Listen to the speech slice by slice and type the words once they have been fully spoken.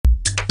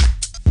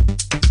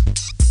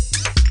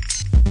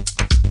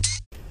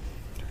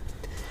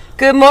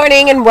Good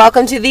morning and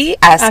welcome to the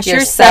Ask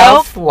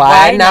Yourself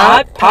Why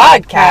Not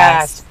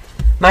podcast.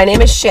 My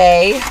name is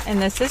Shay.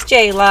 And this is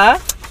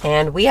Jayla.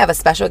 And we have a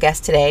special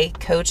guest today.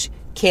 Coach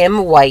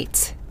Kim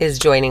White is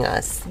joining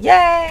us.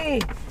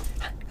 Yay!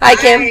 Hi,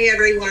 Kim. Hi,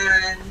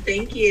 everyone.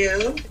 Thank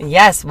you.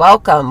 Yes,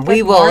 welcome.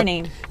 Good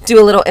morning.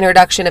 Do a little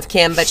introduction of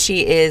Kim, but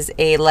she is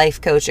a life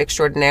coach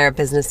extraordinaire,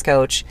 business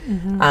coach.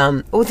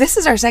 This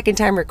is our second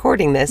time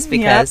recording this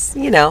because,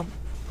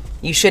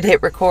 you should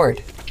hit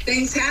record.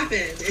 Things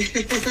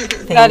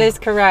happen. That is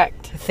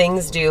correct.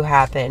 Things do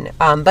happen.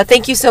 But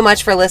thank you so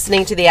much for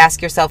listening to the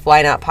Ask Yourself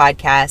Why Not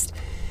podcast.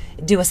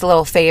 Do us a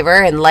little favor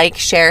and like,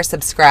 share,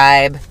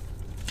 subscribe,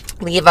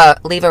 leave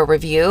a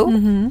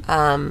review.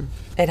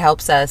 It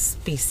helps us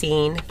be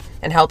seen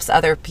and helps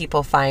other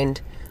people find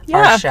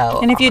our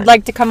show. And if you'd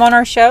like to come on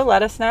our show,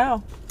 let us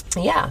know.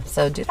 Yeah,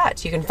 so do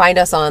that. You can find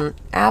us on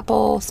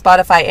Apple,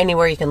 Spotify,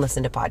 anywhere you can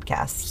listen to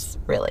podcasts,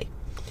 really.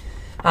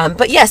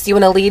 But yes, you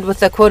want to lead with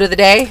the quote of the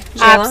day,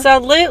 Jayla?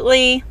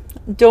 Absolutely.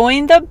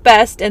 Doing the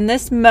best in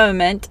this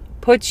moment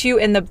puts you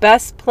in the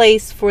best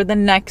place for the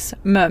next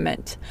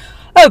moment.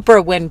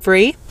 Oprah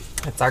Winfrey.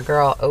 That's our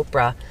girl,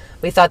 Oprah.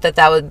 We thought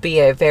that would be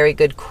a very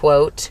good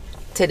quote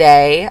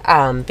today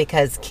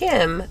because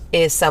Kim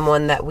is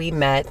someone that we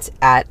met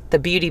at the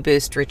Beauty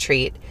Boost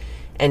retreat,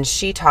 and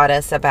she taught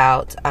us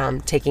about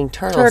taking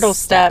turtle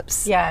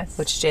steps. Yes.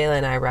 Which Jayla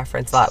and I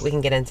reference a lot. We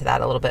can get into that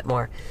a little bit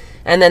more.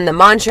 And then the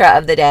mantra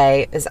of the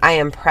day is, I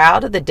am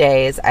proud of the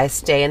days I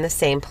stay in the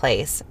same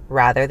place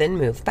rather than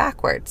move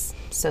backwards.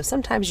 So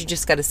sometimes you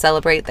just got to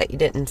celebrate that you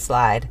didn't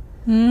slide.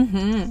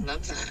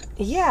 Love that.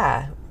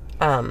 Yeah.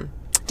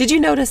 Did you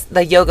notice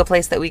the yoga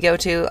place that we go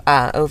to,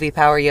 OV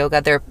Power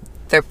Yoga? They're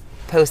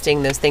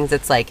posting those things.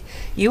 It's like,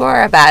 you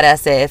are a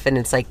badass if, and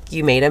it's like,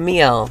 you made a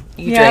meal.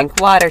 You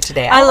drank water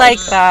today. I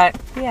like that.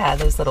 Yeah,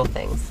 those little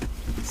things.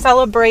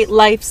 Celebrate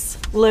life's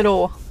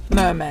little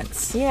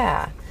moments.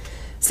 Yeah.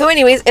 So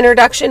anyways,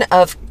 introduction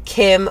of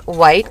Kim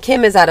White.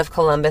 Kim is out of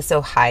Columbus,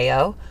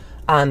 Ohio.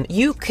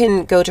 You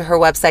can go to her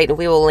website, and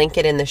we will link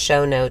it in the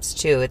show notes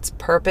too. It's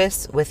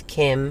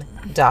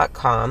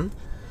purposewithkim.com.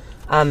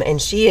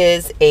 And she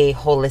is a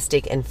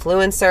holistic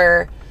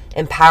influencer,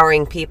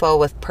 empowering people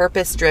with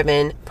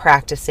purpose-driven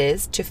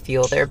practices to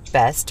fuel their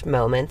best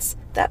moments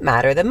that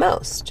matter the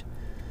most.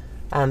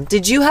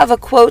 Did you have a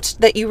quote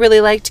that you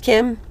really liked,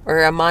 Kim,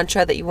 or a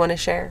mantra that you want to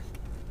share?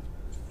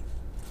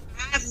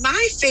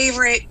 My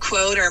favorite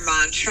quote or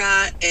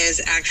mantra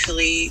is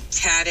actually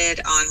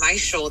tatted on my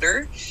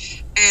shoulder.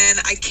 And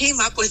I came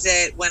up with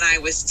it when I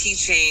was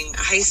teaching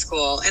high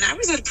school. And I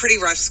was at a pretty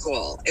rough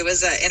school. It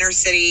was an inner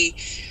city.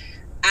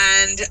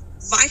 And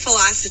my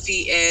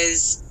philosophy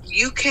is,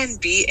 you can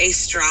be a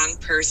strong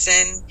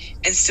person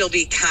and still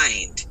be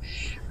kind.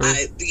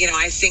 I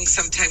think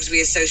sometimes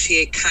we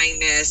associate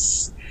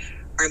kindness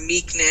or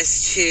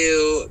meekness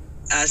to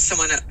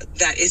someone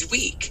that is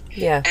weak.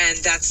 Yeah. And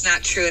that's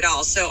not true at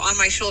all. So on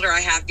my shoulder, I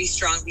have be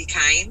strong, be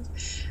kind.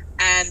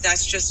 And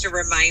that's just a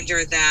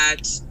reminder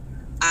that,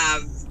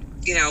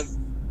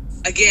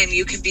 again,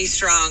 you can be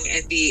strong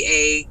and be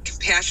a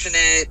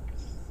compassionate,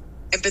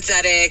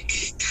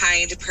 empathetic,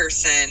 kind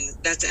person.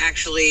 That's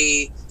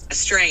actually a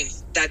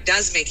strength that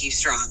does make you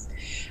strong.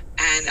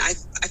 And I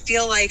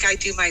feel like I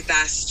do my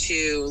best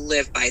to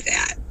live by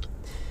that.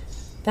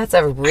 That's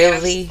a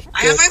really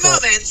I have my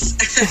quote.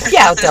 Moments.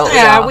 Yeah, don't we?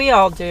 Yeah, all? we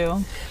all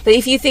do. But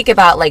if you think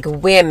about like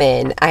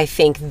women, I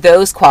think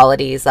those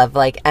qualities of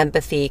like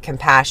empathy,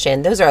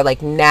 compassion, those are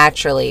like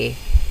naturally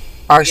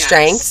our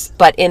strengths.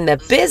 But in the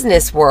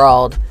business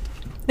world,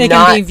 They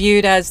can be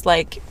viewed as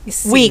like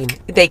weak.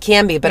 They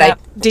can be. But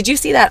did you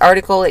see that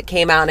article? It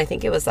came out, and I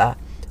think it was a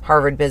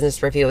Harvard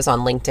Business Review. It was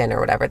on LinkedIn or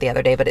whatever the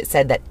other day, but it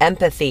said that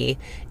empathy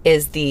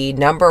is the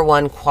number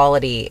one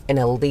quality in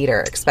a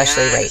leader,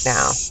 especially right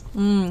now.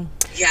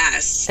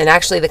 Yes. And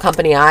actually, the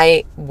company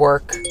I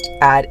work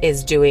at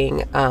is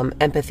doing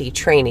empathy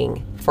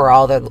training for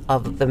all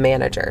of the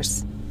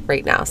managers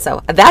right now.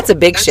 So that's a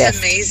big shift. That's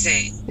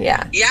amazing.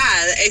 Yeah.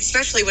 Yeah,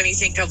 especially when you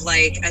think of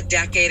like a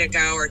decade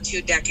ago or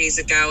 2 decades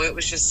ago, it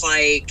was just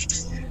like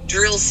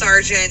drill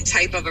sergeant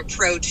type of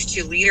approach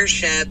to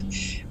leadership.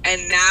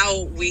 And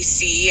now we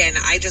see, and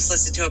I just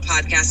listened to a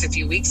podcast a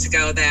few weeks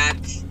ago, that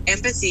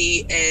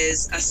empathy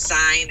is a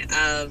sign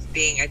of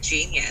being a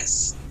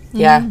genius.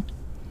 Yeah.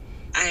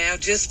 I know,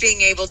 just being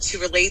able to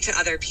relate to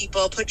other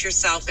people, put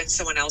yourself in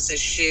someone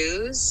else's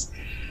shoes.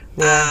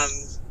 Yeah.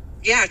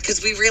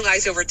 Because we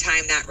realize over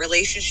time that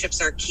relationships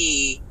are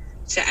key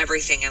to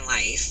everything in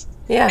life.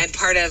 Yeah. And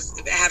part of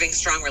having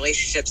strong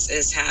relationships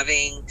is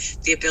having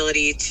the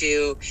ability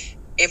to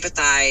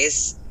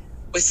empathize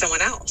with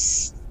someone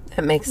else.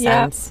 That makes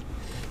sense.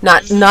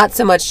 Not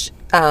so much,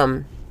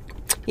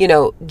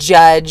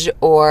 judge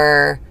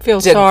or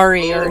Feel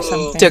sorry or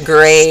something.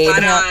 Degrade.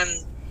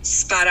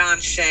 Spot on,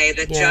 Shay.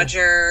 The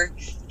judger,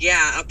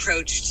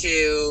 approach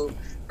to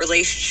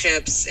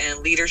relationships and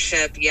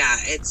leadership. Yeah,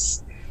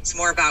 it's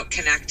more about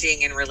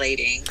connecting and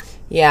relating.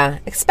 Yeah,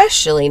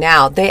 especially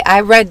now. I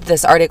read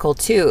this article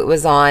too. It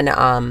was on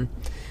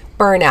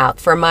burnout.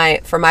 For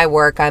my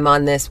work, I'm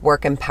on this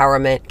work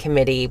empowerment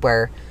committee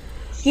where,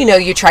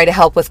 you try to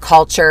help with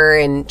culture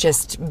and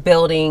just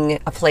building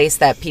a place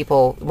that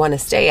people want to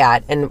stay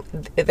at. And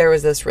there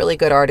was this really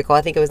good article,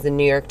 I think it was the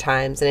New York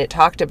Times, and it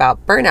talked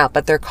about burnout,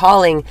 but they're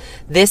calling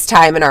this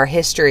time in our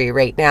history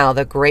right now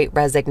the Great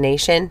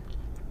Resignation.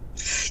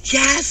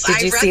 Yes,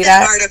 Did you I see read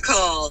that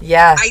article.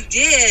 Yeah. I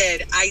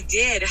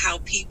did. How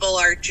people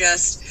are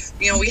just,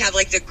 we had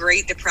like the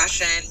Great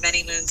Depression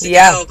many moons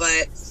ago,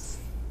 but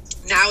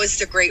now it's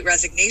the Great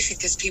Resignation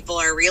because people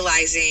are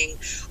realizing,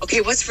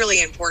 okay, what's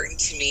really important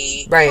to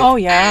me? Right. Oh,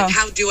 yeah. And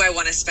how do I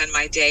want to spend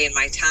my day and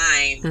my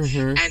time?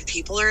 Mm-hmm. And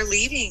people are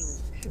leaving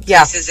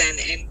Yeah. places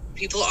and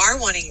people are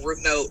wanting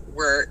remote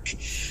work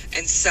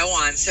and so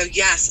on. So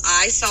yes,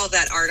 I saw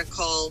that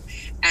article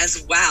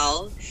as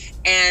well.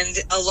 And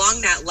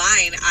along that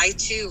line, I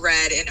too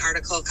read an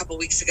article a couple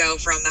weeks ago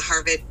from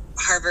the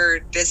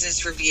Harvard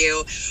Business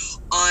Review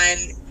on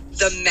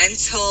the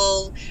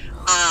mental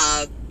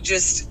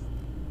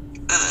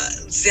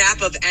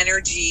zap of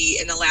energy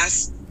in the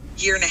last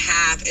year and a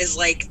half is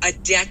like a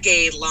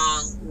decade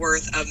long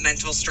worth of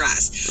mental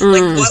stress.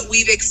 Like what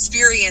we've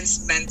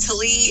experienced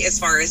mentally as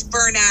far as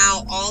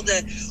burnout, all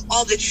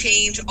the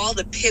change, all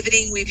the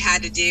pivoting we've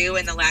had to do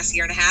in the last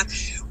year and a half.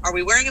 Are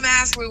we wearing a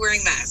mask? Are we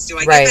wearing masks? Do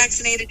I get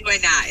vaccinated? Do I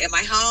not? Am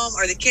I home?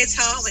 Are the kids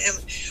home?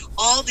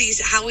 All these,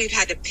 how we've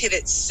had to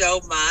pivot so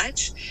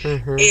much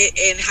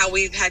and how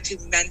we've had to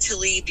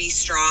mentally be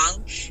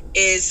strong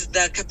is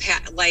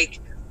the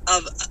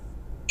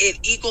it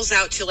equals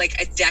out to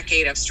like a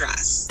decade of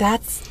stress.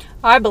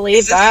 I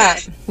believe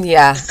that.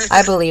 Yeah,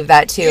 I believe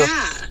that too.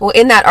 Yeah. Well,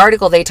 in that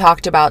article, they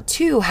talked about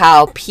too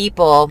how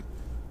people,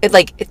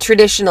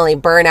 traditionally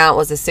burnout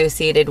was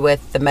associated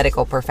with the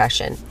medical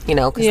profession,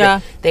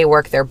 because they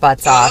work their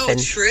butts off and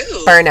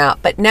burnout.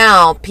 But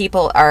now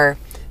people are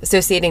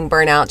associating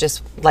burnout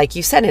just like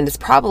you said, and it's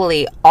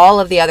probably all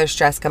of the other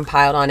stress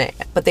compiled on it.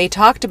 But they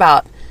talked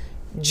about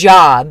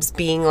jobs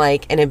being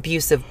like an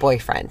abusive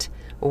boyfriend,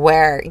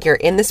 where you're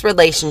in this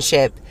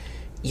relationship,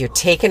 you're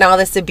taking all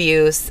this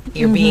abuse,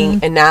 you're being,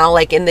 and now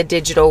like in the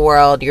digital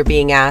world, you're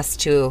being asked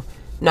to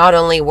not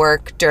only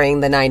work during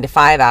the 9 to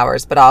 5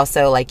 hours, but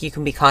also like you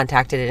can be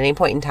contacted at any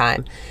point in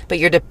time, but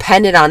you're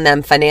dependent on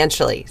them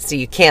financially, so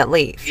you can't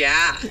leave.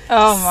 Yeah.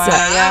 Oh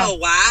my. Oh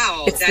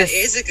wow. That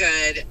is a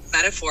good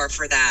metaphor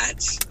for that.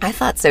 I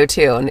thought so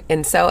too.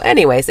 And so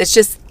anyways, it's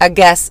just, I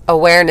guess,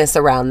 awareness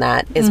around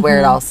that is where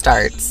it all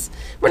starts.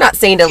 We're not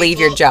saying to leave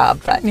your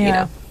job, but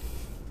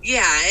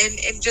Yeah,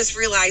 and just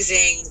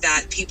realizing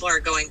that people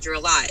are going through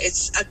a lot.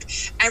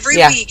 It's every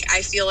week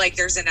I feel like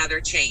there's another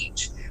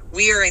change.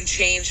 We are in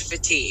change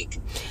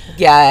fatigue.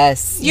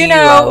 Yes. You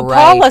know,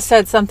 Paula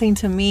said something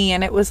to me,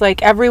 and it was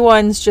like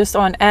everyone's just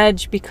on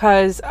edge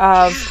because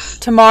of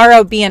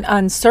tomorrow being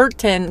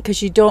uncertain,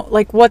 because you don't,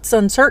 like, what's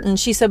uncertain?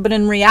 She said, but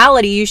in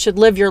reality, you should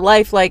live your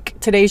life like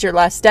today's your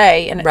last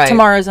day, and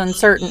tomorrow's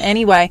uncertain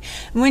anyway.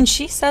 And when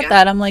she said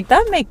that, I'm like,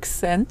 that makes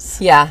sense.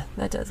 Yeah,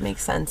 that does make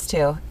sense,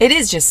 too. It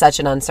is just such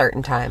an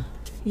uncertain time.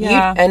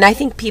 Yeah. And I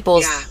think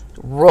people's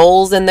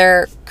roles in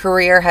their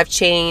career have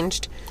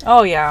changed.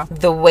 Oh, yeah.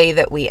 The way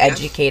that we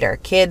educate our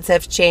kids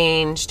have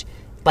changed,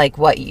 like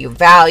what you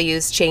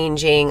value's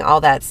changing, all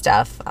that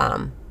stuff.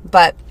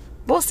 But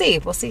we'll see.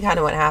 We'll see kind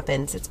of what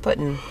happens.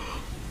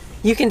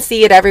 You can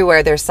see it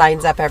everywhere. There's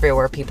signs up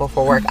everywhere, people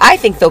for work. I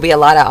think there'll be a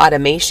lot of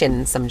automation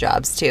in some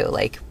jobs too,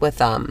 like with,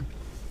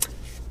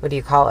 what do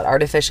you call it?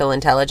 Artificial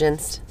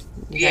intelligence.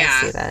 You guys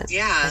see that?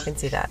 Yeah. I can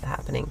see that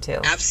happening too.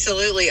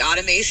 Absolutely.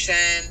 Automation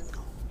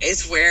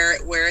is where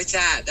it's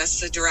at.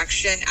 That's the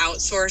direction.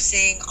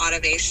 Outsourcing,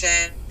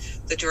 automation,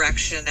 the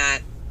direction that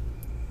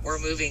we're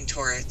moving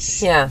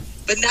towards. Yeah.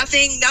 But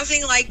nothing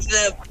like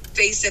the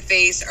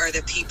face-to-face or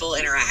the people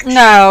interaction.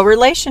 No,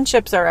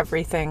 relationships are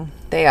everything.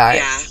 They are.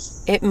 Yeah.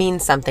 It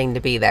means something to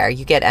be there.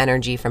 You get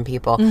energy from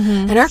people.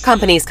 And our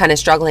company's kind of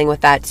struggling with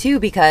that too,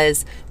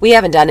 because we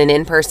haven't done an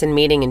in-person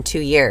meeting in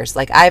 2 years.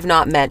 Like, I've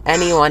not met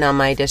anyone on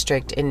my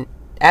district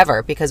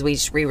ever because we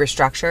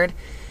restructured.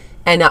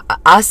 And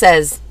us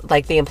as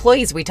like the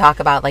employees, we talk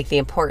about like the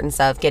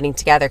importance of getting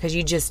together because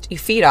you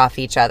feed off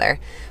each other.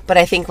 But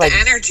I think like the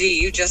energy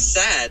you just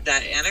said,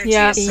 that energy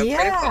is so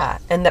critical.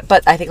 And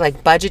but I think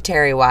like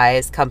budgetary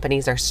wise,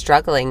 companies are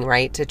struggling,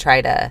 right, to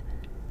try to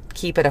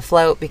keep it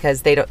afloat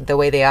because the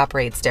way they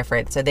operate is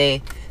different. So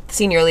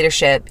senior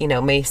leadership,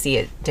 may see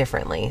it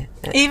differently.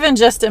 Even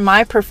just in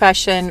my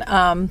profession,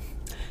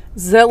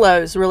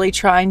 Zillow's really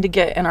trying to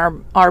get in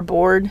our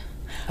board.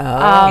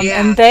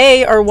 And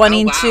they are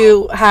wanting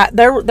to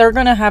they're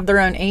going to have their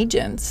own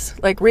agents,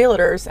 like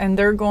realtors, and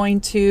they're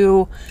going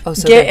to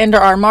get into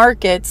our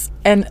markets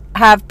and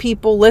have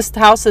people list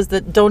houses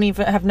that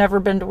have never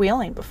been to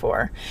Wheeling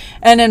before.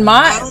 And in oh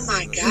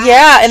my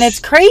gosh. and it's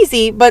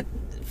crazy, but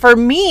for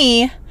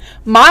me,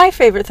 my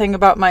favorite thing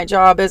about my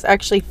job is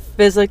actually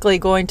physically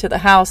going to the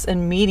house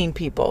and meeting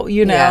people,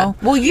 Yeah.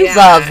 Well, you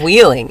love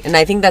Wheeling, and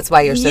I think that's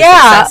why you're so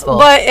successful.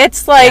 But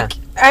it's like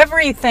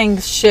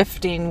everything's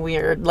shifting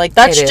weird. Like,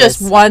 that's It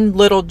just is. one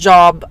little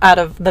job out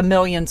of the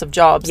millions of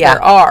jobs Yeah.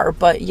 there are.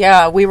 But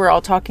yeah, we were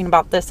all talking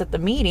about this at the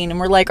meeting, and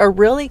we're like,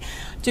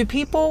 do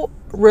people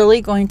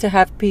really going to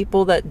have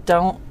people that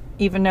don't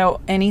even know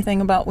anything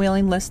about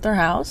Wheeling list their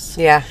house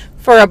Yeah.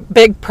 for a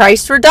big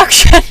price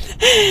reduction?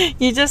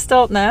 You just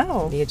don't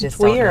know. You just It's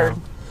don't weird.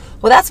 know.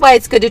 Well, that's why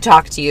it's good to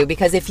talk to you,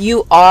 because if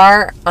you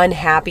are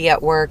unhappy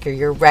at work, or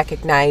you're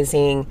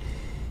recognizing,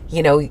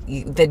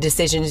 the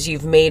decisions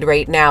you've made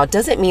right now, it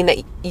doesn't mean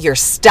that you're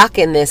stuck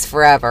in this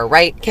forever,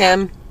 right,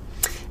 Kim?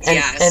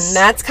 Yes. And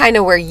that's kind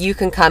of where you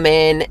can come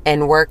in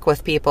and work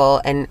with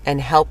people and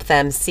help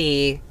them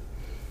see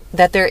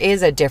that there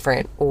is a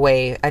different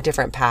way, a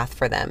different path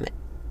for them.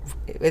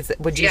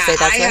 Would you say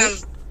that's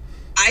right?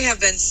 I have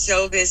been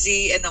so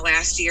busy in the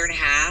last year and a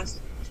half.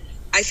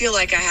 I feel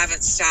like I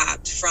haven't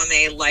stopped from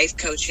a life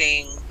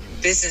coaching,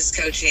 business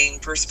coaching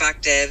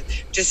perspective.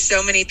 Just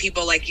so many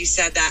people, like you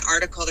said, that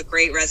article, The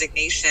Great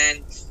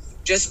Resignation,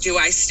 just do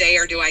I stay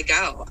or do I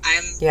go?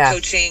 I'm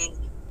coaching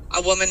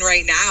a woman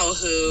right now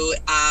who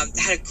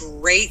had a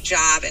great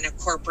job in the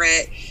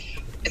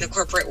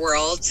corporate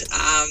world,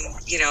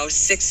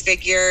 6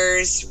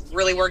 figures,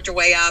 really worked her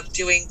way up,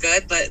 doing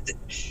good, but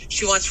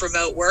she wants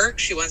remote work.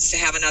 She wants to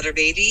have another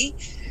baby.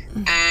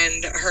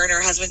 And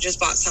her husband just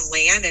bought some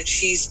land, and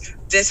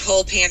this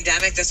whole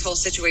pandemic, this whole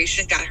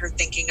situation got her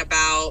thinking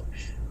about,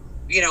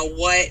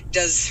 what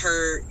does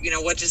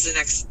the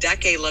next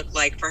decade look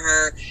like for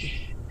her?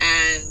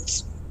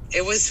 And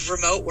it was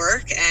remote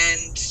work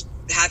and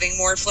having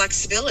more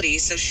flexibility.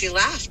 So she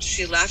left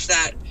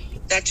that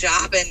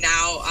job, and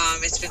now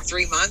it's been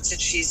 3 months,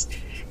 and she's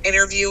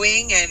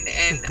interviewing and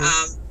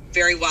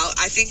very well.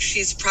 I think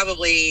she's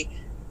probably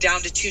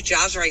down to 2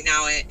 jobs right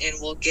now, and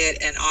will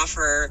get an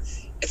offer,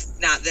 if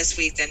not this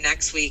week, then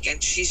next week.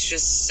 And she's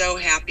just so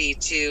happy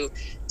to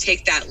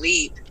take that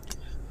leap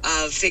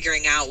of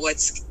figuring out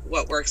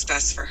what works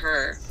best for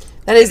her.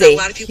 That is a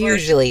lot of people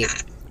huge are doing leap.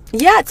 that.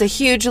 Yeah, it's a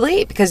huge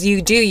leap, because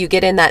you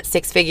get in that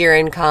 6-figure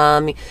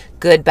income,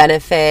 good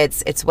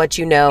benefits. It's what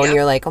you know, and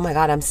you're like, oh my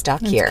God, I'm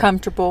stuck here. It's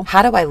comfortable.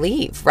 How do I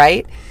leave,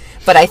 right?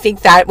 But I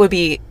think that would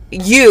be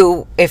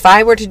if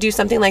I were to do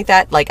something like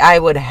that, like, I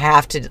would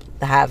have to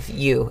have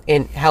you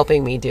in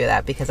helping me do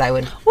that, because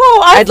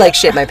I'd like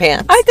shit my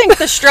pants. I think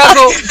the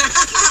struggle.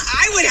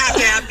 I would have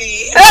to have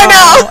me.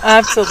 Oh,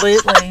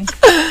 absolutely.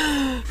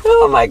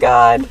 Oh my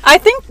God. I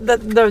think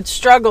the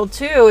struggle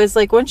too is,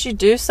 like, once you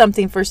do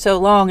something for so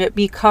long, it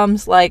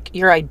becomes like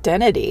your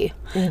identity.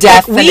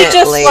 Definitely.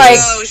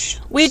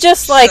 We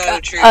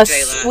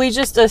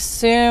just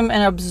assume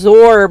and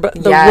absorb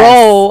the Yes.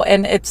 role,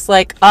 and it's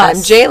like us.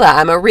 I'm Jayla.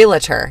 I'm a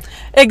realtor.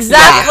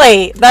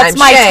 Exactly. Yeah. That's I'm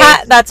my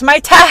Shay. that's my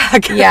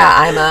tag. Yeah,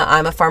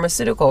 I'm a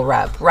pharmaceutical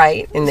rep,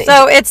 right?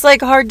 So it's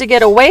like hard to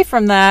get away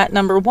from that,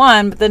 number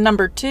one, but then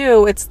number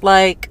two, it's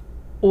like,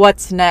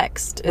 what's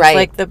next? It's Right.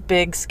 like the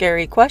big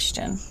scary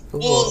question.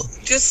 Well,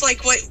 just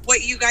like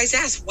what you guys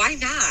asked, why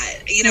not?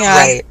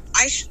 Right.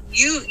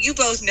 You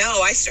both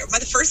know I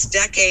started the first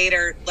decade,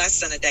 or less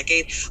than a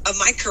decade, of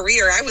my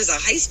career. I was a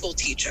high school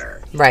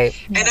teacher, Right.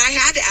 and I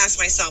had to ask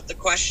myself the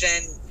question,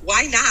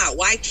 why not?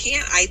 Why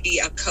can't I be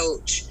a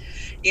coach?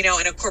 In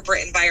a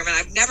corporate environment.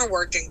 I've never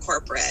worked in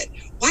corporate.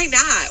 Why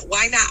not?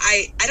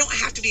 I don't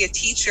have to be a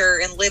teacher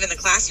and live in the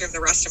classroom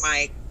the rest of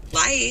my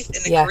life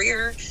in the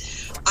career.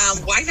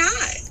 Why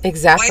not?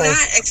 Exactly. Why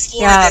not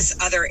explore this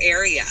other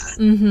area?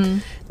 Mm-hmm.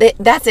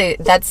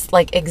 That's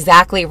like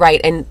exactly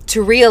right. And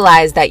to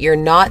realize that you're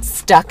not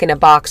stuck in a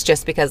box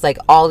just because, like,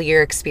 all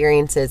your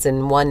experiences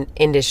in one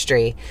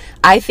industry.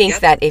 I think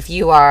that if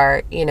you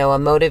are, a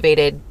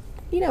motivated,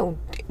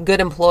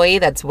 good employee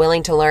that's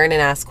willing to learn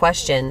and ask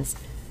questions,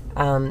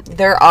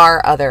 there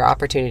are other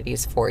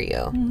opportunities for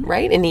you,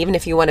 right? And even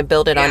if you want to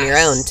build it on your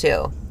own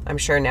too, I'm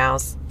sure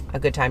now's a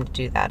good time to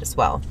do that as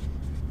well.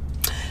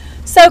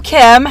 So,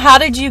 Kim, how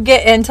did you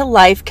get into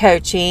life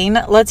coaching?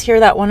 Let's hear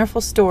that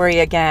wonderful story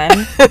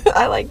again.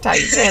 I like how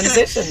you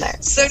transition there.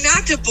 So,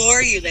 not to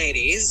bore you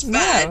ladies,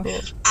 but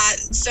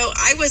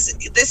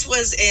this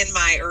was in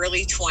my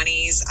early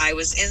 20s. I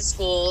was in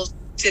school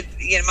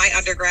my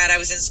undergrad, I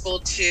was in school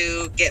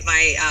to get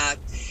my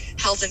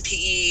health and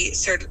PE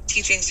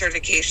teaching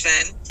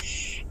certification.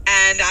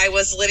 And I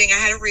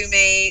had a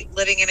roommate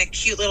living in a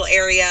cute little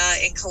area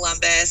in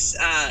Columbus,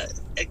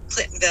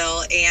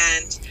 Clintonville,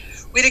 and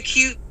we had a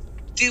cute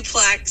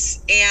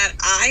duplex, and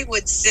I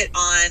would sit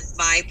on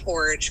my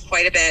porch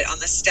quite a bit on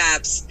the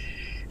steps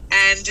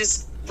and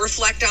just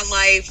reflect on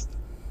life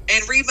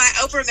and read my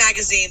Oprah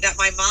magazine that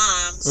my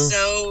mom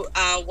so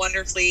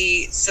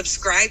wonderfully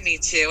subscribed me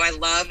to. I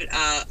loved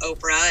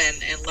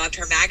Oprah and loved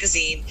her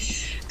magazine.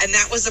 And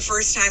that was the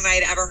first time I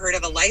had ever heard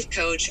of a life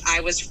coach.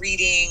 I was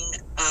reading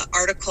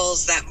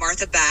articles that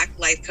Martha Beck,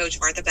 life coach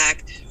Martha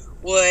Beck,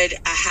 would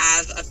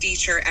have a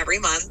feature every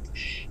month.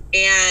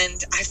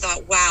 And I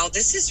thought, wow,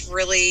 this is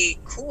really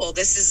cool.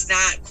 This is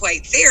not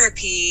quite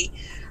therapy.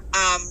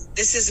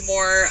 This is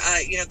more,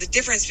 the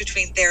difference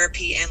between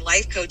therapy and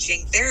life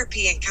coaching.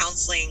 Therapy and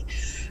counseling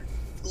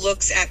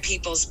looks at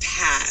people's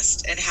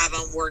past and have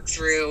them work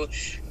through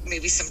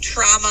maybe some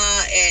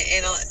trauma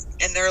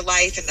in their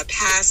life in the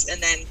past,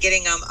 and then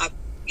getting them up,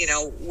 you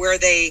know, where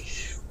they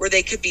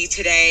could be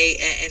today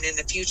and in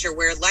the future.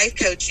 Where life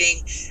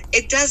coaching,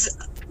 it does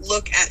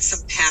look at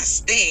some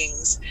past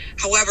things.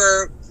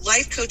 However,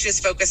 life coaches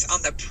focus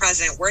on the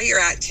present, where you're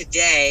at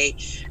today,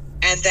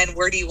 and then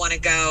where do you want to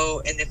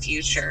go in the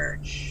future.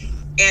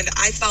 And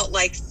I felt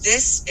like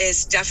this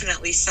is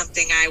definitely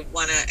something I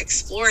want to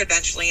explore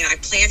eventually. And I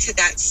planted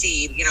that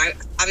seed. You know, I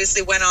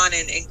obviously went on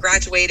and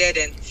graduated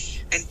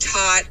and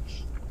taught,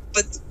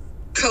 but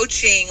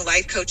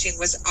life coaching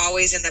was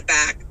always in the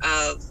back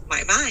of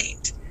my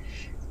mind.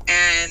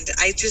 And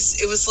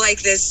it was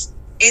like this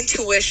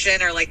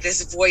intuition, or like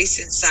this voice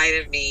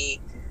inside of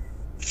me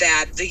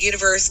that the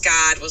universe,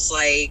 God was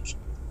like,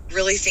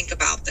 really think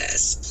about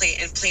this,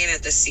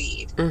 planted the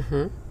seed.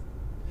 Mm-hmm.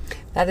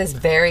 That is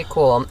very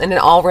cool. And then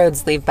all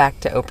roads lead back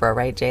to Oprah,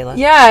 right, Jayla?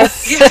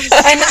 Yes.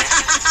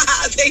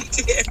 They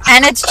did.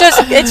 And it's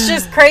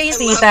just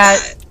crazy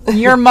that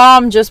your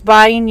mom just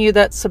buying you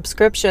that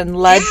subscription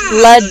led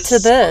to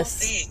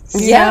this.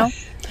 Yeah. Know?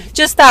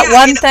 Just that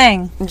one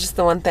thing. Just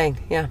the one thing.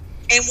 Yeah.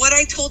 And what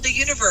I told the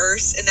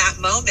universe in that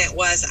moment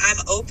was, I'm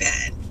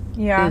open.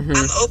 Yeah. Mm-hmm.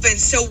 I'm open.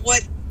 So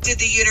what did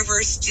the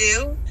universe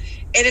do?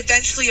 It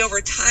eventually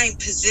over time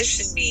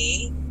positioned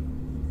me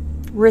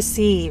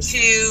receive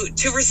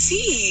to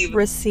receive.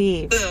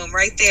 Boom,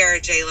 right there,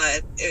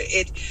 Jayla.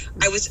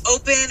 I was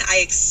open. I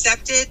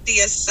accepted the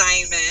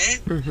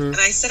assignment, and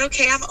I said,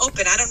 okay, I'm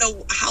open. I don't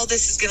know how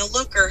this is going to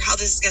look or how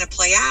this is going to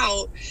play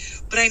out,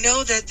 but I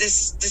know that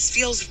this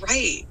feels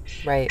right.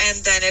 Right. And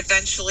then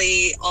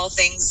eventually all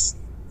things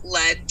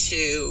led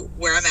to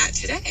where I'm at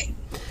today.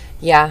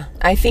 Yeah,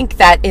 I think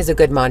that is a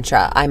good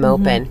mantra. I'm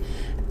open.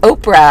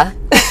 Oprah,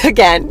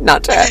 again,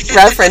 not to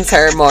reference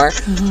her more,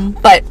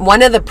 but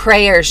one of the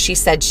prayers she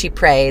said she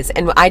prays,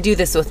 and I do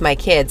this with my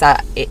kids,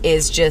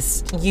 is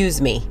just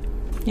use me.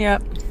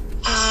 Yep.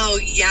 Oh,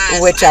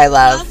 yes. Which I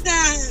love.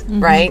 That.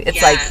 Right?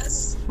 It's like,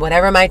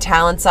 whatever my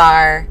talents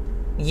are,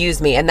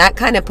 use me. And that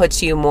kind of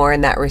puts you more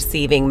in that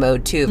receiving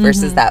mode too,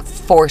 versus that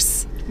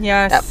forcing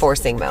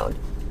mode.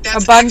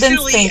 That's abundance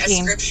actually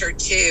thinking. A scripture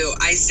too.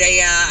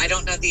 Isaiah, I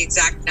don't know the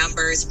exact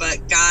numbers, but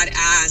God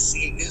asks,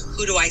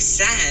 who do I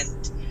send?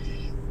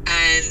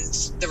 And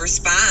the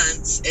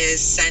response is,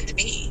 send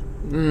me.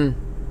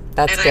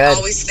 That's and good. I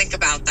always think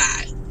about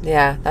that.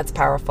 Yeah, that's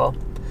powerful.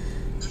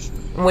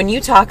 When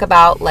you talk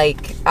about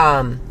like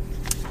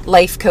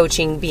life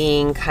coaching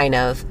being kind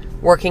of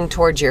working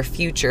towards your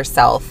future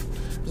self,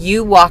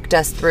 you walked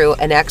us through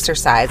an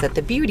exercise at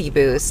the Beauty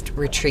Boost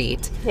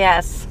retreat.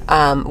 Yes.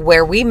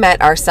 Where we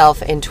met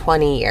ourselves in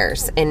 20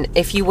 years. And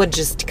if you would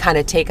just kind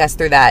of take us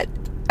through that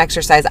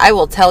exercise, I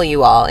will tell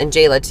you all, and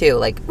Jayla too,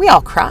 like, we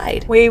all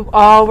cried. We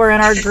all were in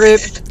our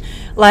group,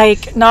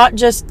 like, not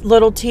just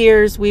little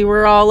tears. We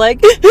were all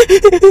like,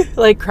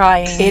 like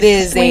crying. It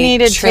is a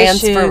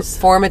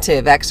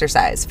transformative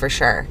exercise for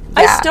sure. Yeah.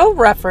 I still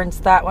reference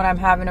that when I'm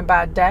having a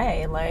bad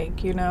day,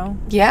 like, you know.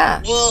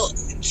 Yeah. Well,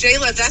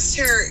 Jayla, that's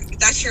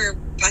your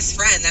best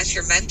friend. That's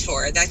your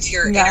mentor. That's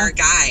your inner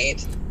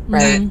guide.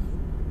 Right.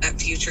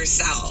 That future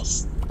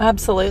self.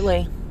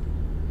 Absolutely.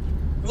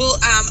 Well,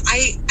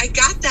 I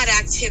got that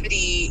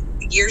activity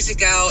years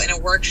ago in a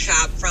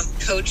workshop from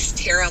Coach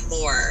Tara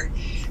Moore,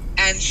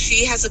 and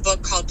she has a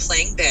book called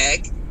Playing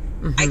Big.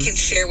 I can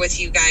share with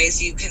you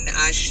guys. You can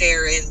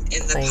share in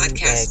the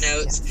podcast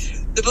notes.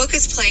 Yes. The book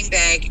is Playing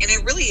Big, and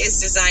it really is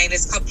designed.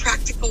 It's called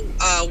Practical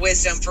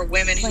Wisdom for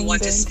Women Who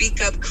Want to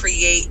Speak Up,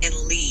 Create, and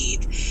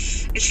Lead.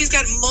 And she's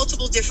got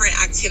multiple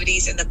different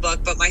activities in the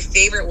book, but my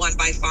favorite one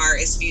by far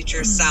is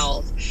Future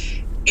Self.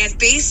 And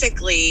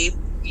basically,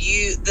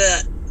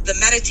 the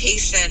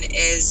meditation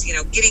is,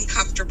 getting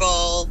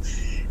comfortable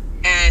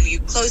and you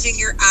closing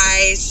your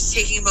eyes, just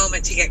taking a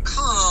moment to get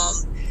calm.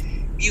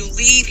 You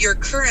leave your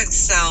current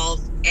self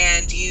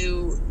and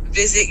you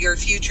visit your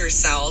future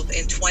self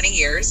in 20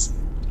 years.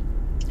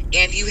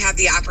 And you have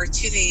the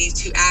opportunity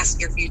to ask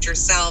your future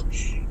self,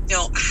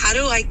 how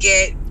do I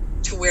get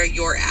to where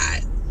you're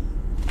at?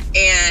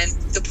 And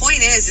the point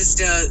is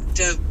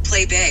to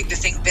play big, to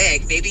think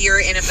big. Maybe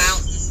you're in a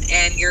mountain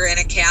and you're in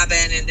a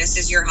cabin and this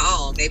is your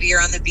home. Maybe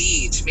you're on the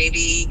beach,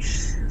 maybe,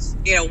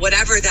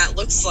 whatever that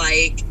looks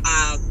like.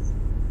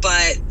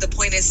 But the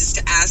point is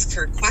to ask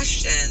her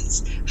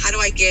questions. How do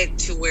I get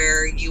to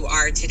where you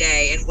are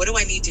today? And what do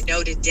I need to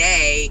know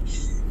today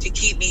to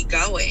keep me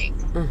going?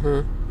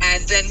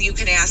 And then you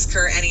can ask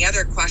her any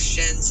other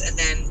questions, and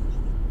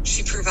then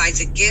she provides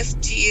a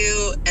gift to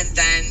you, and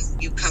then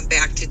you come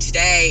back to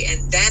today.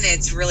 And then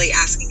it's really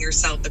asking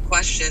yourself the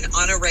question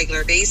on a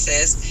regular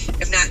basis,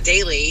 if not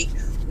daily,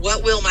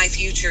 what will my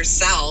future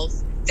self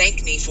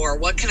thank me for?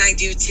 What can I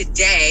do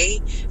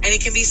today? And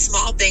it can be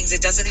small things.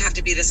 It doesn't have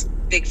to be this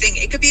big thing.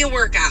 It could be a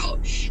workout.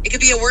 It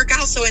could be a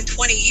workout. So in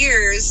 20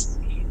 years,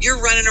 you're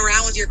running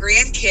around with your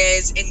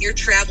grandkids and you're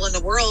traveling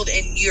the world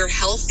and you're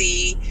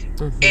healthy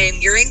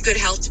and you're in good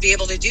health to be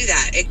able to do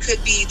that. It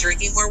could be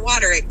drinking more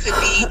water. It could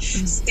be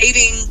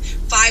saving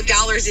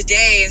 $5 a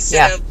day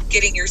instead of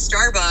getting your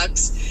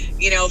Starbucks.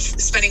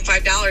 spending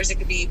 $5, it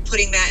could be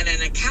putting that in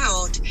an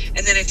account,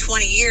 and then in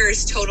 20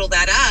 years, total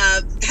that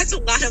up. That's a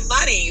lot of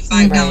money,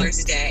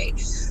 $5 a day.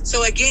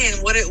 So again,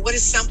 what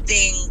is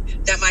something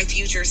that my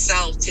future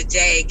self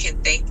today can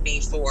thank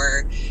me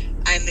for?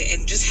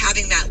 And just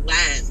having that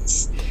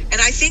lens. And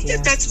I think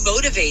that that's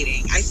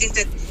motivating. I think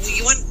that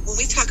when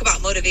we talk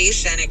about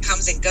motivation, it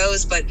comes and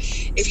goes. But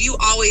if you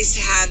always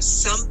have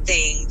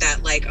something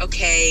that, like,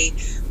 okay,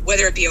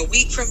 whether it be a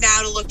week from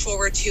now to look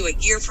forward to, a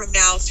year from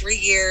now, 3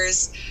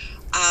 years,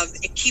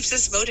 it keeps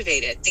us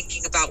motivated,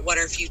 thinking about what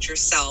our future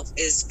self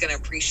is going to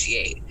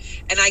appreciate.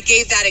 And I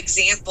gave that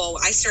example.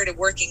 I started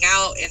working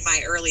out in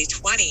my early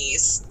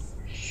 20s.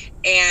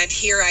 And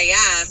here I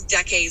am,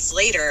 decades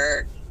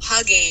later,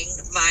 hugging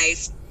my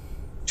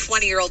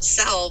 20-year-old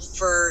self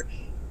for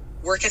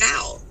working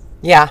out.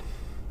 Yeah.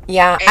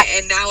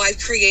 And now I've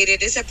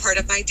created, is a part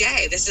of my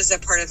day. This is a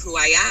part of who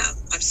I am.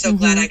 I'm so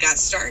glad I got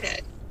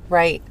started.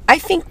 Right. I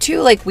think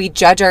too, like, we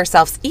judge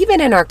ourselves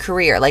even in our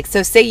career. Like,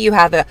 so say you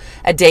have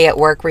a day at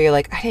work where you're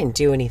like, I didn't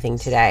do anything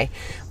today.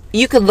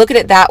 You could look at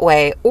it that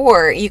way,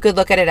 or you could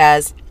look at it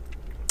as,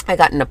 I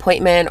got an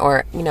appointment,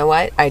 or you know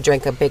what? I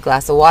drank a big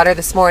glass of water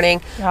this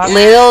morning. Yes.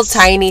 Little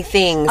tiny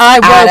things. I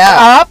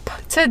woke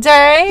up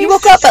today. You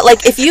woke up, but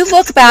like if you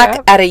look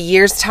back at a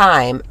year's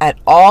time at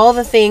all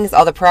the things,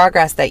 all the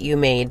progress that you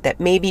made that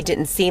maybe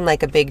didn't seem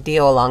like a big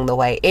deal along the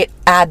way, it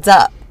adds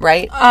up,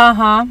 right?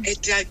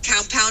 It does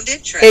compound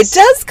interest. It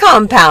does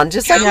compound,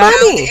 just like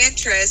money.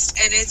 Interest,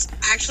 and it's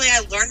actually,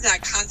 I learned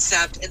that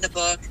concept in the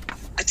book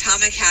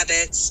Atomic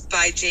Habits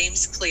by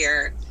James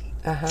Clear.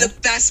 The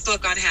best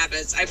book on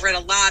habits. I've read a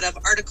lot of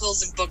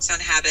articles and books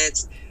on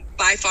habits.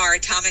 By far,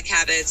 Atomic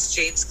Habits,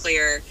 James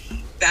Clear,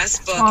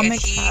 best book. And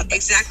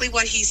exactly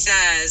what he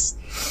says,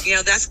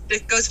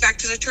 it goes back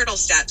to the turtle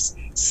steps.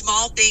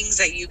 Small things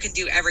that you can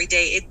do every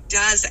day. It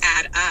does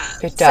add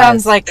up. It does.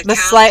 Sounds like the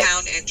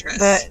compound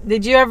interest.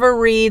 Did you ever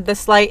read The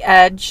Slight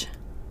Edge?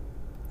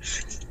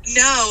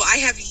 No, I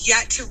have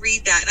yet to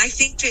read that. And I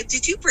think,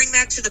 did you bring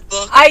that to the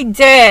book? I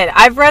did.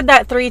 I've read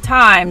that 3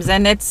 times,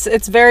 and it's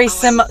very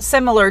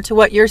similar to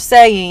what you're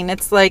saying.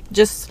 It's like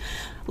just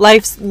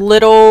life's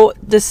little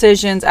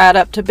decisions add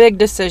up to big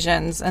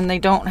decisions, and they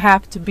don't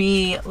have to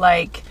be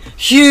like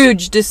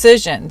huge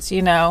decisions,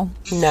 No,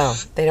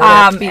 they don't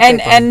have to be big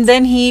ones. And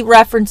then he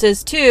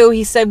references too.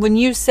 He said when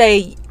you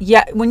say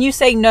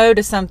no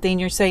to something,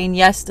 you're saying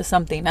yes to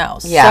something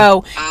else. Yeah.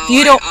 So if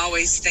you don't, I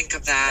always think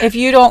of that. If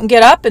you don't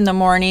get up in the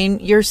morning,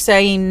 you're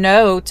saying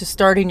no to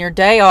starting your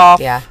day off.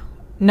 Yeah.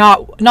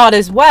 Not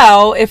as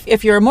well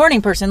if you're a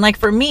morning person. Like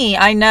for me,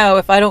 I know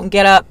if I don't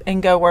get up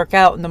and go work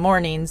out in the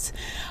mornings,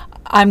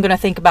 I'm going to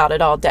think about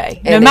it all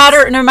day. No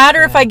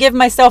matter if I give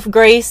myself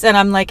grace and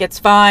I'm like, it's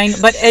fine,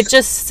 but it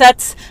just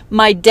sets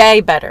my day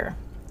better.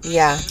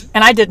 Yeah.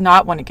 And I did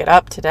not want to get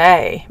up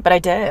today, but I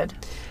did.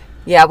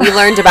 Yeah, we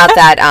learned about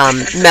that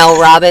Mel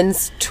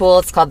Robbins tool.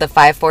 It's called the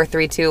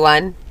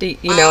 5-4-3-2-1. Do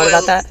you know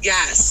about that?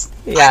 Yes.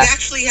 Yeah. I've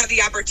actually had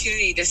the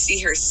opportunity to see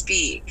her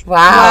speak.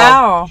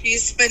 Wow.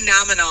 She's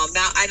phenomenal.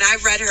 Now, and I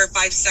read her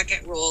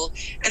 5-second rule,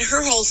 and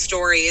her whole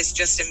story is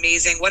just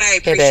amazing. What I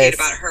appreciate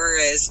about her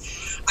is,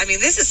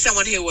 this is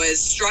someone who was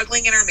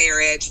struggling in her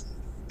marriage,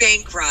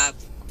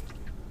 bankrupt,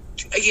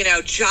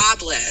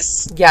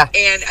 jobless. Yeah.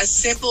 And a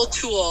simple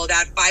tool,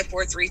 that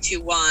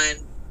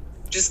 5-4-3-2-1,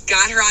 just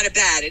got her out of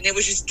bed, and it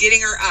was just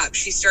getting her up.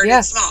 She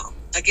started small.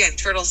 Again,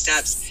 turtle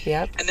steps.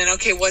 Yep. And then,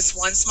 okay, what's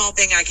one small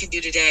thing I can do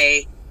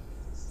today?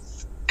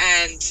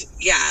 And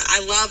yeah,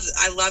 I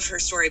love her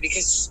story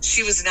because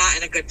she was not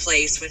in a good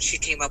place when she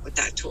came up with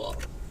that tool.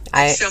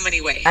 In so many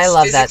ways. I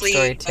love that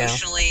story too.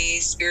 Emotionally,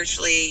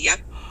 spiritually, yep.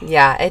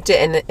 Yeah,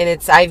 and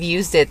it's I've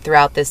used it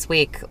throughout this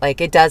week.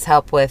 Like it does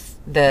help with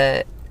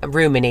the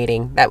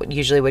ruminating that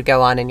usually would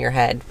go on in your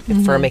head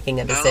for making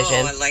a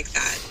decision. Oh, I like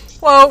that.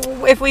 Well,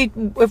 if we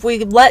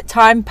let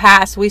time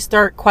pass, we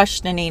start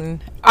questioning.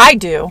 I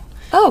do.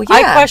 Oh, yeah.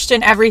 I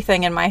question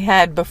everything in my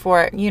head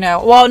before,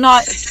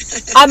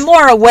 I'm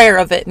more aware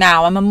of it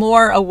now. I'm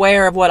more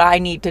aware of what I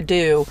need to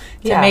do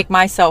to make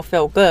myself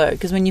feel good.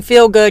 Because when you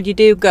feel good, you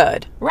do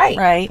good.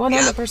 Right.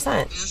 100%.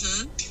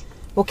 Mm-hmm.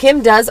 Well,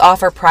 Kim does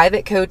offer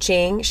private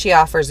coaching. She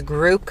offers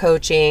group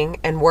coaching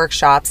and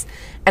workshops.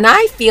 And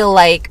I feel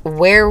like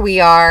where we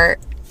are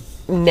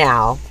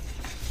now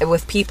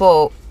with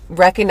people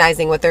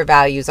recognizing what their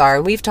values are,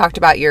 and we've talked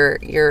about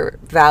your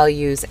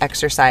values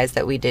exercise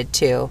that we did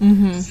too.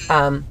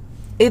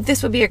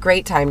 This would be a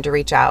great time to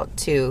reach out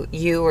to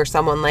you or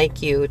someone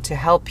like you to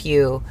help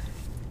you,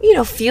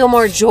 feel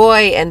more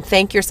joy and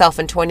thank yourself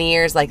in 20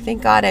 years. Like,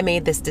 thank God I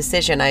made this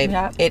decision.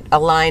 It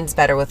aligns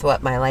better with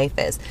what my life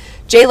is.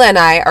 Jayla and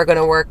I are going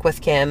to work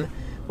with Kim.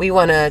 We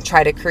want to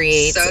try to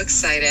create. So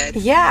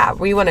excited. Yeah,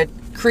 we want to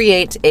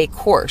create a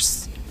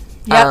course,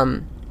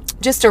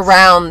 just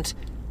around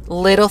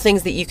little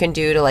things that you can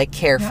do to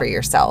care for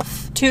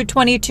yourself.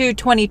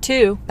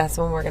 2/22/22. That's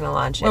when we're going to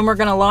launch it. When we're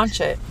going to launch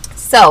it.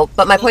 So,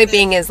 but my point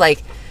being is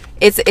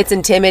it's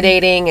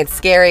intimidating, it's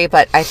scary,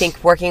 but I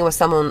think working with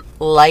someone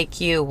like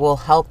you will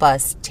help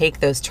us take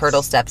those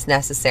turtle steps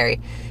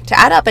necessary to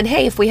add up. And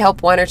hey, if we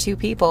help 1 or 2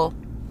 people,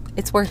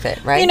 it's worth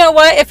it, right? You know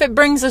what? If it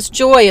brings us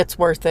joy, it's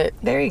worth it.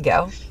 There you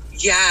go.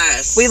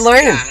 Yes. We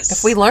learn. Yes.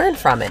 If we learn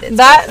from it, it's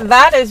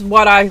That is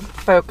what I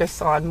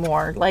focus on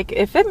more. Like,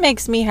 if it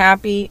makes me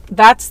happy,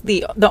 that's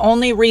the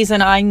only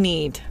reason I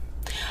need.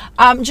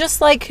 Just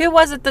like, who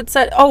was it that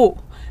said,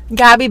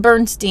 Gabby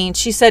Bernstein,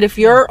 she said, if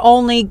your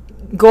only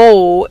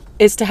goal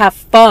is to have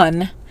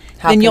fun,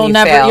 then you'll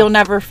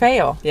never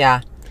fail.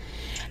 Yeah.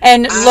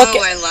 And I love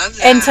that.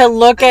 And to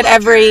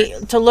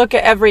look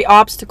at every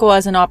obstacle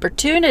as an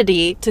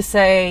opportunity to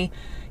say,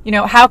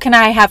 how can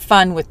I have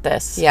fun with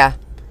this? Yeah.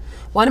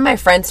 One of my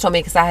friends told me,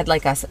 because I had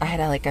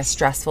a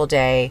stressful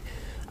day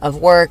of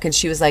work, and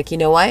she was like, you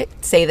know what?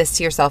 Say this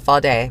to yourself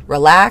all day.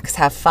 Relax,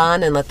 have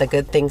fun, and let the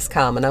good things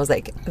come. And I was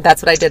like,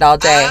 that's what I did all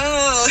day.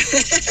 Oh.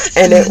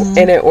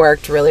 and it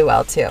worked really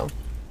well too.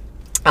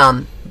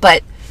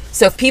 But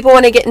so if people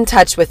want to get in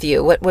touch with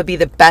you, what would be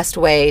the best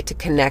way to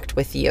connect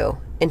with you?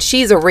 And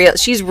she's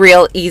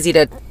real easy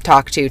to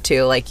talk to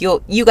too. Like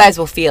you guys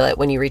will feel it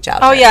when you reach out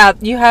to her. Yeah,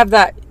 you have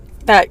that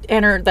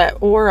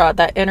aura,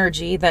 that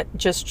energy that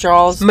just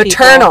draws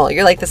maternal. people.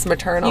 You're like this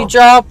maternal. You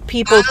draw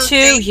people to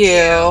thank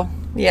you.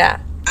 Yeah.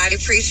 I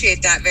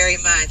appreciate that very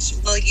much.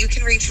 Well, you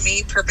can reach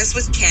me,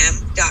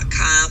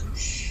 purposewithkim.com.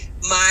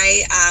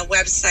 My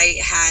website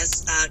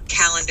has a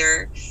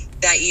calendar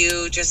that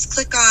you just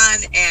click on,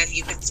 and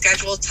you can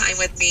schedule time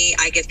with me.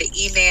 I get the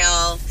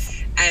email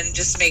and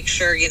just make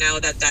sure,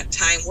 that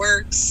time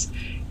works.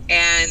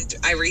 And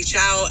I reach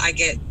out.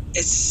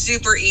 It's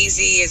super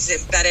easy. It's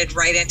embedded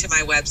right into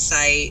my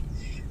website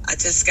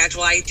to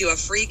schedule. I do a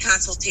free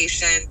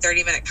consultation,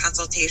 30-minute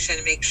consultation,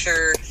 to make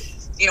sure,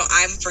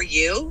 I'm for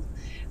you.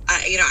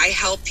 I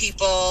help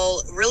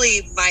people really.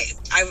 If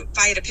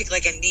I had to pick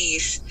like a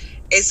niche,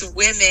 it's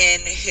women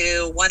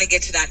who want to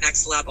get to that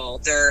next level.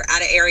 They're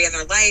at an area in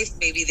their life.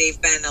 Maybe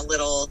they've been a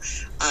little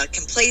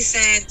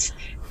complacent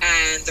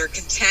and they're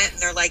content, and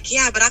they're like,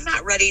 yeah, but I'm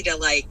not ready to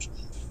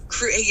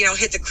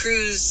hit the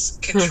cruise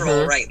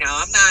control right now.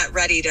 I'm not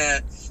ready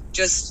to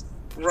just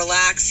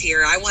relax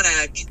here. I want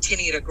to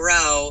continue to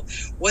grow.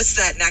 What's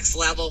that next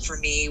level for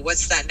me?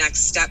 What's that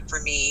next step for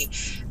me?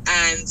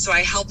 And so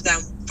I help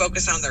them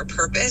focus on their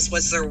purpose.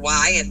 What's their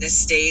why in this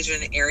stage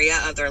and area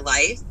of their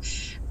life?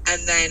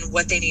 And then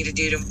what they need to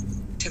do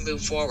to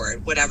move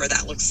forward, whatever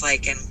that looks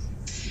like. And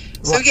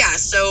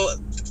so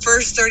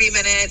first 30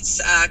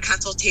 minutes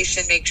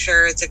consultation, make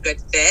sure it's a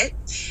good fit.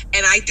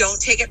 And I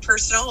don't take it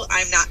personal.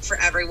 I'm not for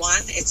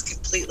everyone. It's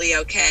completely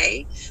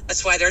okay.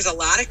 That's why there's a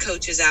lot of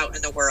coaches out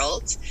in the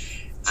world.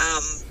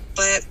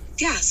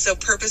 So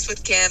Purpose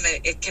with Kim,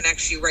 it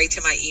connects you right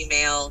to my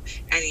email,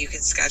 and you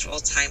can schedule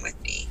time with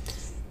me.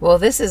 Well,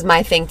 this is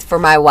my thing for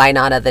my why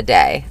not of the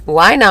day.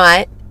 Why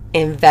not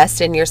invest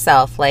in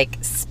yourself? Like,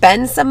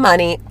 spend some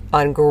money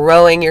on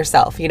growing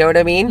yourself. You know what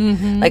I mean?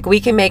 Mm-hmm. Like,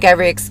 we can make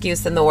every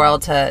excuse in the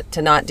world to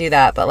not do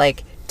that, but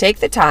like, take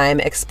the time,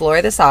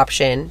 explore this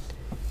option,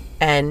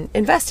 and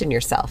invest in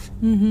yourself.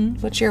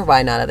 Mm-hmm. What's your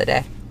why not of the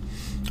day?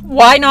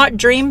 Why not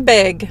dream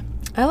big?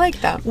 I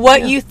like that.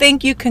 What you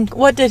think you can,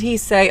 what did he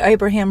say,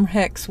 Abraham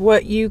Hicks?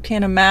 What you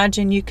can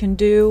imagine you can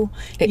do,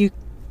 it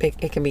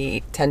can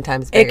be 10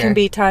 times bigger. It can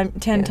be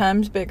 10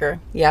 times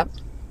bigger. Yep.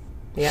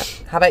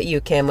 How about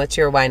you, Kim? What's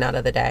your why not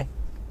of the day?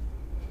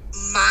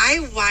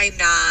 My why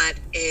not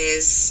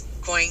is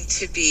going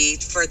to be,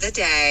 for the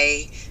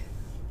day,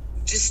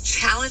 just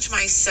challenge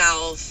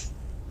myself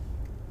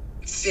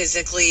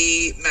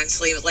physically,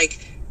 mentally, like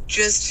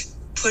just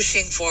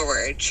pushing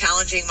forward,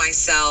 challenging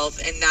myself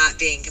and not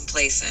being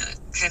complacent.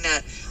 Kind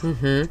of,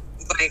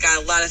 I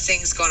got a lot of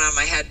things going on in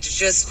my head.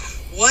 Just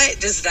what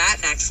does that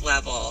next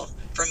level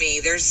for me?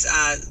 There's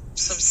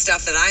some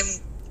stuff that I'm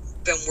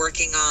been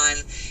working on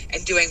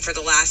and doing for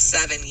the last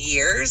 7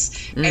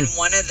 years. And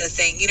one of the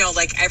things,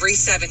 like every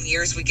 7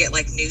 years we get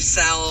like new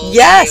cells.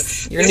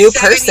 Yes, your new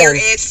person.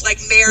 It's like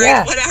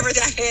marriage, whatever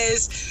that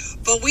is.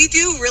 But we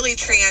do really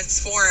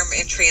transform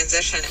and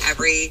transition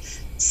every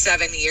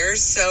 7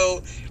 years.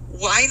 So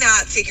why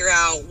not figure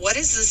out what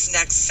does this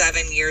next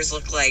 7 years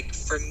look like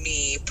for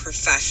me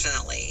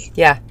professionally?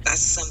 Yeah.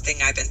 That's something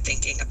I've been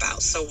thinking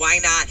about. So why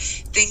not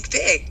think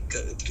big,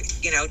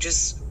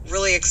 just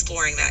really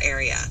exploring that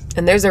area.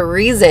 And there's a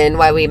reason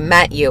why we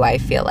met you, I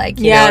feel like.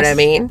 You know what I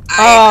mean?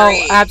 I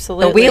agree.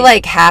 Absolutely. But we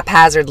like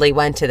haphazardly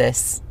went to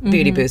this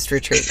Beauty Boost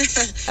retreat.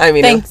 I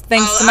mean,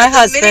 thanks to my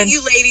husband. The minute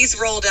you ladies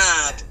rolled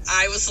up,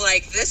 I was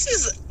like, this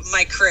is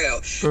my crew.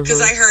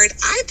 Because I heard,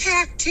 I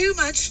packed too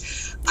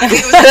much. I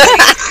mean,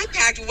 I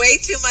packed way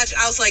too much.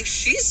 I was like,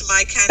 she's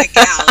my kind of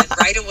gal. And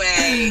right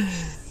away,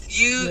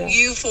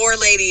 you four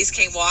ladies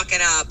came walking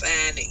up,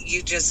 and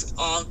you just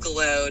all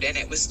glowed, and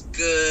it was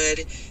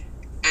good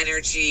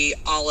energy,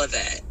 all of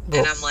it.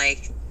 And I'm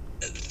like,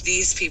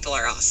 these people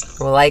are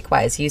awesome. Well,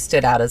 likewise, you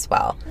stood out as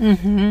well.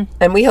 And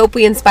we hope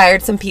we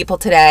inspired some people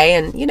today.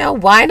 And,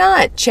 why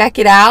not? Check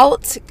it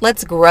out.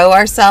 Let's grow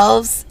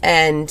ourselves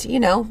and,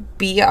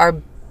 be our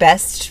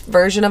best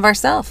version of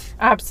ourselves.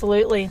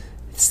 Absolutely.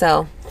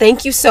 So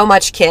thank you so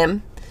much,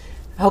 Kim.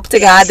 Hope to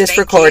God this thank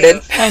recorded.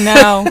 you. I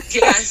know.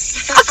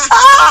 Yes.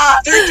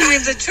 Third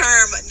time's a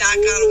charm. Knock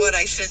on wood.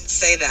 I shouldn't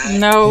say that.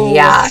 No.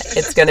 Yeah,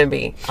 it's going to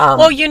be.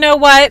 Well, you know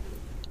what?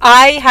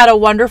 I had a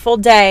wonderful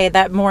day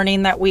that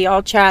morning that we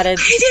all chatted.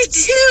 I did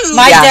too.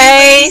 My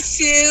day.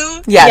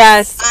 Too.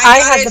 Yes. I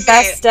had the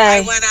best day.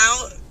 I went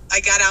out. I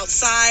got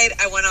outside.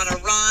 I went on a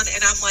run,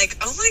 and I'm like,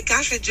 oh my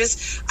gosh!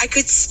 I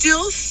could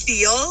still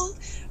feel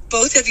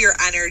both of your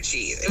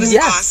energy. It was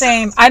awesome.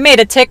 Same. I made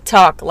a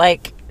TikTok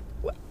like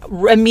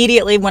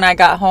immediately when I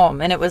got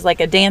home, and it was like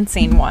a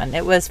dancing one.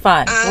 It was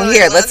fun. Well,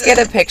 here, let's get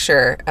a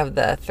picture of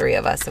the three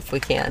of us if we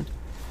can.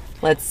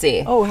 Let's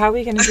see. Oh, how are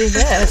we going to do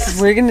this?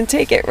 We're going to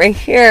take it right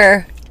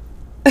here.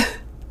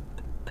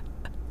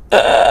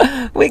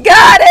 We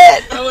got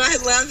it. Oh, I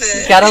love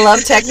it. Gotta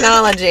love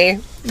technology.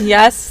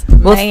 Yes,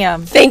 Well,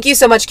 ma'am. thank you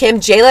so much,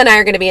 Kim. Jayla and I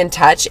are going to be in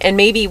touch, and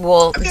maybe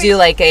we'll do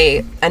like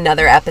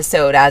another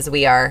episode as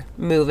we are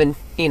moving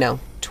and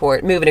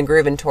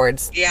grooving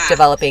towards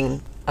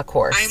developing a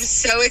course. I'm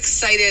so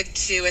excited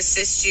to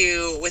assist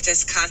you with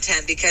this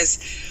content because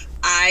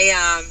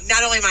I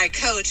not only am I a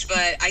coach,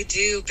 but I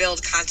do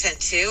build content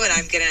too, and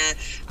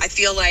I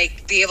feel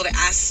like be able to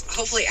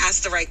hopefully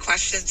ask the right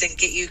questions and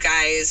get you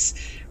guys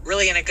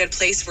really in a good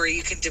place where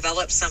you can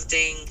develop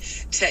something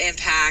to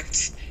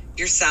impact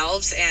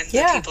yourselves and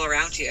the people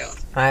around you,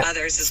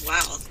 others as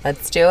well.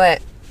 Let's do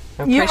it.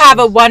 You have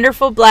a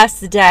wonderful,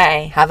 blessed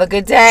day. Have a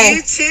good day.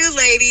 You too,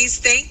 ladies.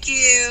 Thank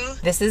you.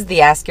 This is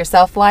the Ask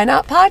Yourself Why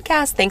Not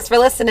podcast. Thanks for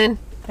listening.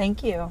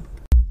 Thank you.